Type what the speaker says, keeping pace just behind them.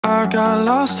I got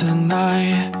lost at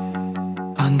night,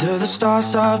 under the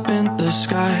stars up in the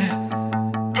sky.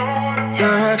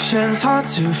 Directions hard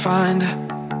to find,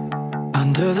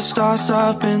 under the stars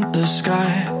up in the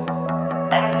sky.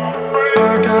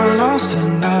 I got lost at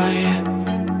night,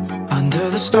 under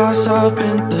the stars up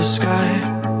in the sky.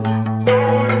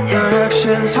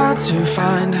 Directions hard to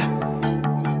find,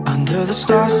 under the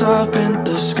stars up in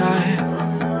the sky.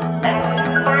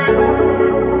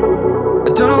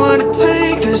 I don't know where to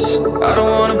take this, I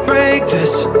don't wanna break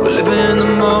this. We're living in the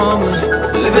moment,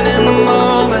 we're living in the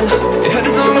moment. Your head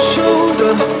is on my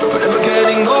shoulder, we're never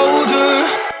getting older.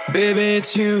 Baby,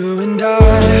 it's you and I,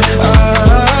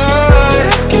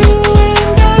 you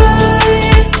and I.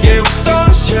 Yeah, we're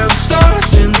stars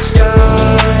in the sky.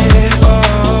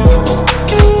 Oh,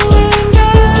 you and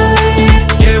I.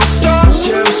 Yeah, we're stars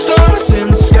in the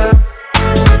sky.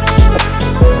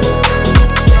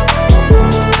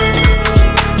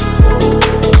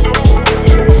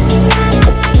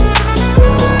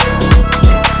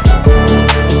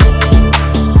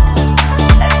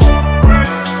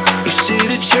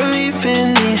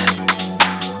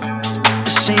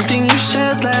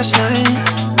 Last night,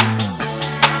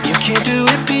 you can't do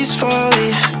it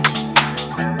peacefully.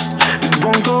 We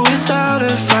won't go without a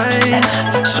fight.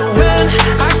 So when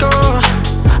I go,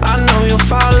 I know you'll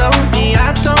follow me.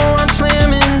 I don't want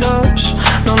slamming doors,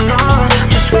 no, no.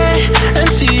 Just wait and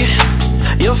see,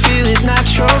 you'll feel it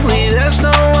naturally. There's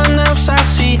no one else I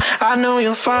see, I know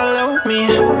you'll follow me. I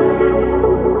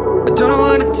don't know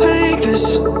where to take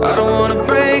this, I don't wanna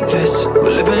break this. We're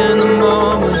living in the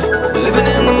moment, we're living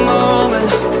in the moment.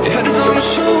 Your head is on my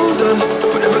shoulder,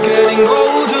 we're never getting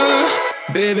older.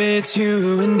 Baby, it's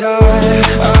you and I,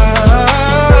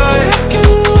 you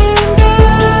and I.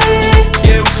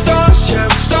 Yeah, we're stars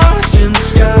in the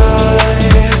sky.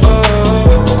 Oh,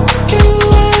 you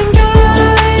and I.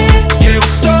 Yeah, we're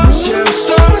stars in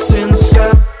the sky.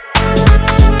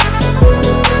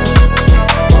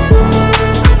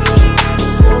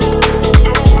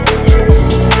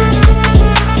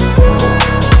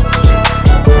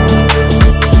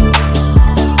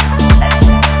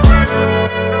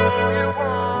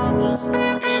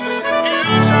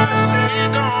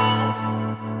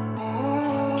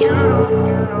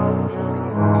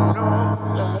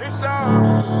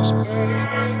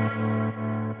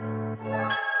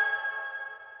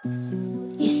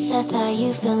 You said that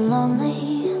you've been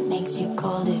lonely, makes you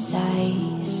cold as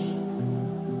ice.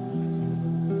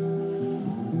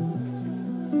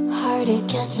 Hard to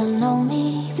get to know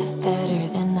me, but better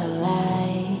than the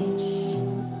lies.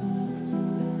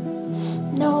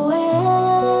 No way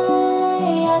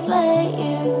I'd let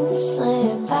you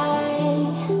slip by.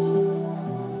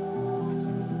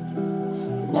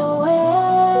 No way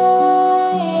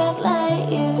I'd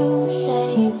let you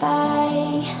say bye.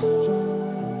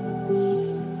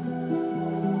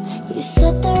 You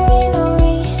said there ain't no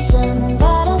reason,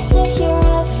 but I'll sit here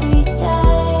every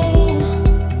day,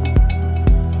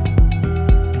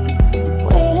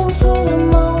 waiting for the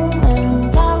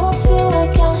moment I won't feel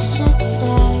like I should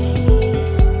stay.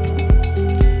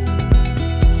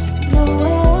 No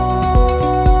way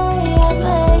I'd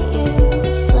let you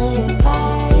slip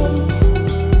by.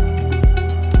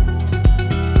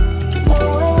 No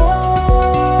way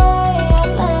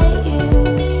I'd let you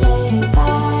say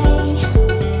bye.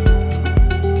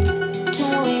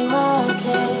 Can we watch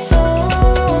it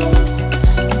fade,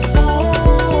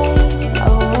 fade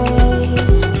away?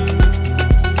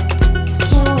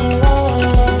 Can we let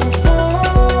it fade,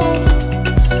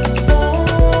 fade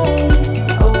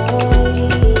away?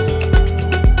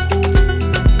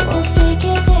 We'll take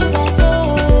it day by day.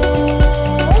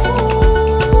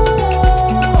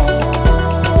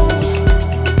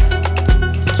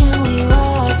 Can we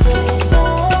watch it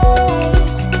fade,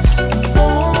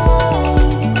 fade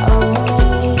away?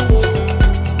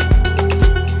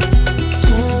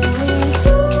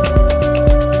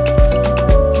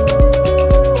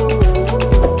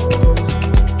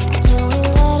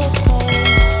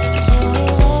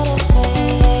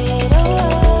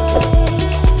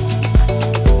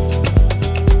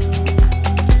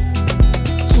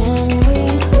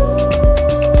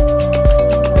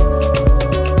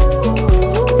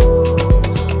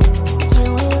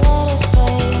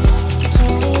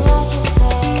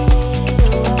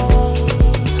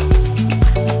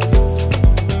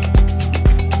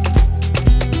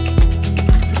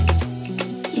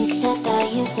 You said that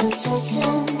you've been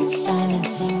searching,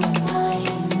 silencing your mind,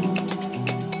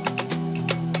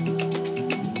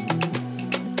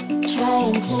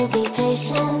 trying to be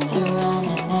patient, but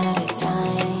running out of